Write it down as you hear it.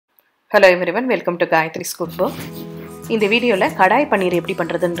Hello everyone, welcome to Gayatri's Cookbook. இந்த வீடியோல கடாய் பன்னீர் எப்படி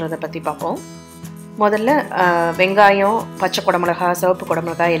பண்றதுன்றத பத்தி பாப்போம். முதல்ல வெங்காயம், பச்சை குடமிளகாய், சிவப்பு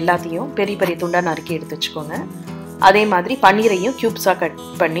குடமிளகாய் எல்லாத்தையும் பெரிய பெரிய துண்டா நறுக்கி எடுத்து வச்சுக்கோங்க. அதே மாதிரி பன்னீரையும் கியூப்ஸா கட்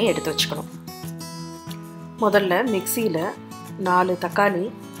பண்ணி எடுத்து வச்சுக்கணும். முதல்ல மிக்ஸில 4 தக்காளி,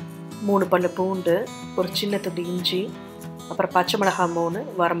 3 பல்லு பூண்டு, ஒரு சின்ன துண்டு இஞ்சி, அப்புறம் பச்சை மிளகாய் 3,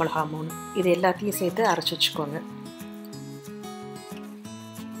 வரமிளகாய் 3 இது எல்லாத்தையும் சேர்த்து அரைச்சு வச்சுக்கோங்க.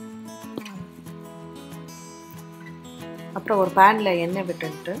 அப்புறம் ஒரு பேன்ல எண்ணெய்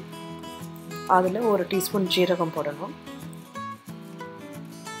விட்டுட்டு அதில் ஒரு டீஸ்பூன் ஜீரகம் போடணும்.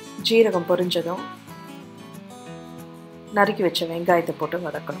 ஜீரகம் பொரிஞ்சதும் நறுக்கி வச்ச வெங்காயத்தை போட்டு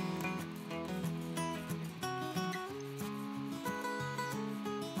வதக்கணும்.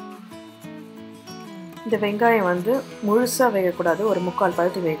 இந்த வெங்காயம் முழுசாக வேகக்கூடாது, ஒரு 3/4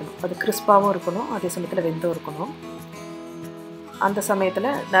 பதத்து வேகணும். அது கிறிஸ்பாகவும் இருக்கணும், அதே சமயத்தில் வெந்தும் இருக்கணும். அந்த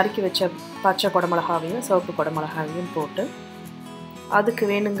சமயத்தில் நறுக்கி வச்ச பச்சை குடமிளகாவையும் சிவப்பு குடமிளகாவையும் போட்டு அதுக்கு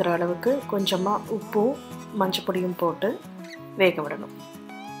வேணுங்கிற அளவுக்கு கொஞ்சமாக உப்பும் மஞ்சள் பொடியும் போட்டு வேக விடணும்.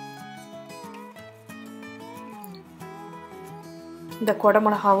 இந்த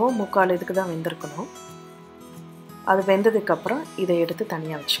குடமிளகாவும் 3/4 இதுக்கு தான் வெந்திருக்கணும். அது வெந்ததுக்கப்புறம் இதை எடுத்து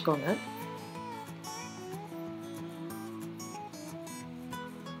தனியாக வச்சுக்கோங்க.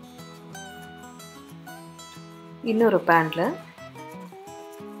 இன்னொரு பேனில்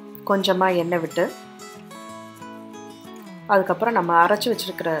கொஞ்சமாக எண்ணெய் விட்டு அதுக்கப்புறம் நம்ம அரைச்சி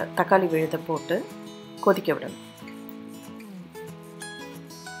வச்சிருக்கிற தக்காளி விழுதை போட்டு கொதிக்க விடணும்.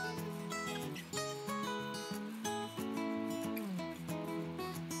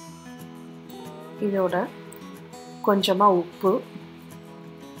 இதோட கொஞ்சமாக உப்பு,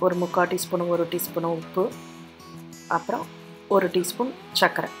 ஒரு 3/4 டீஸ்பூனு 1 டீஸ்பூனு உப்பு, அப்புறம் 1 டீஸ்பூன்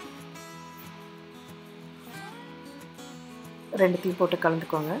சர்க்கரை ரெண்டுத்தையும் போட்டு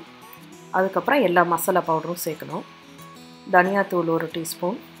கலந்துக்கோங்க. அதுக்கப்புறம் எல்லா மசாலா பவுடரும் சேர்க்கணும். தனியாத்தூள் 1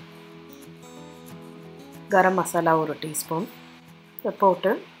 டீஸ்பூன், கரம் மசாலா 1 டீஸ்பூன்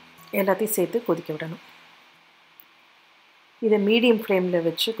போட்டு எல்லாத்தையும் சேர்த்து கொதிக்க விடணும். இதை மீடியம் ஃப்ளேமில்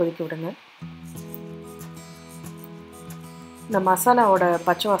வச்சு கொதிக்க விடுங்க. இந்த மசாலாவோட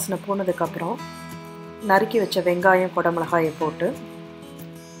பச்சை வாசனை போனதுக்கப்புறம் நறுக்கி வச்ச வெங்காயம் குடமிளகாயை போட்டு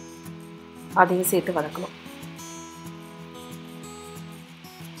அதையும் சேர்த்து வதக்கணும்.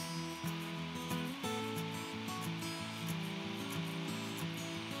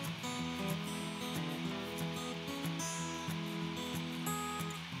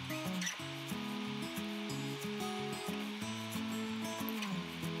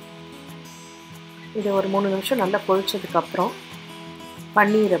 இதை ஒரு 3 நிமிஷம் நல்லா பொரிச்சதுக்கப்புறம்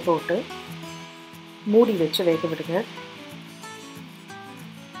பன்னீரை போட்டு மூடி வச்சு வேக விடுங்க.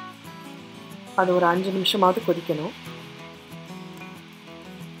 அது ஒரு 5 நிமிஷமாவது கொதிக்கணும்.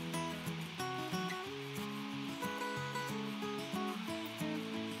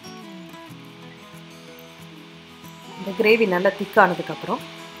 இந்த கிரேவி நல்லா திக்கானதுக்கப்புறம்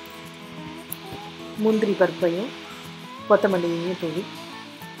முந்திரி பருப்பையும் கொத்தமல்லியையும் தூவி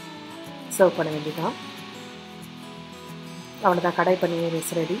சர்வ் பண்ண வேண்டியதான். அவ்வளோதான், கடாய் பன்னீர்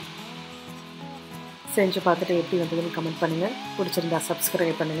இஸ் ரெடி. செஞ்சு பார்த்துட்டு எப்படி வந்ததுன்னு கமெண்ட் பண்ணுங்கள். பிடிச்சிருந்தா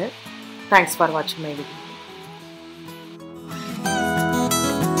சப்ஸ்கிரைப் பண்ணுங்கள். தேங்க்ஸ் ஃபார் வாட்சிங் மை வீடியோ.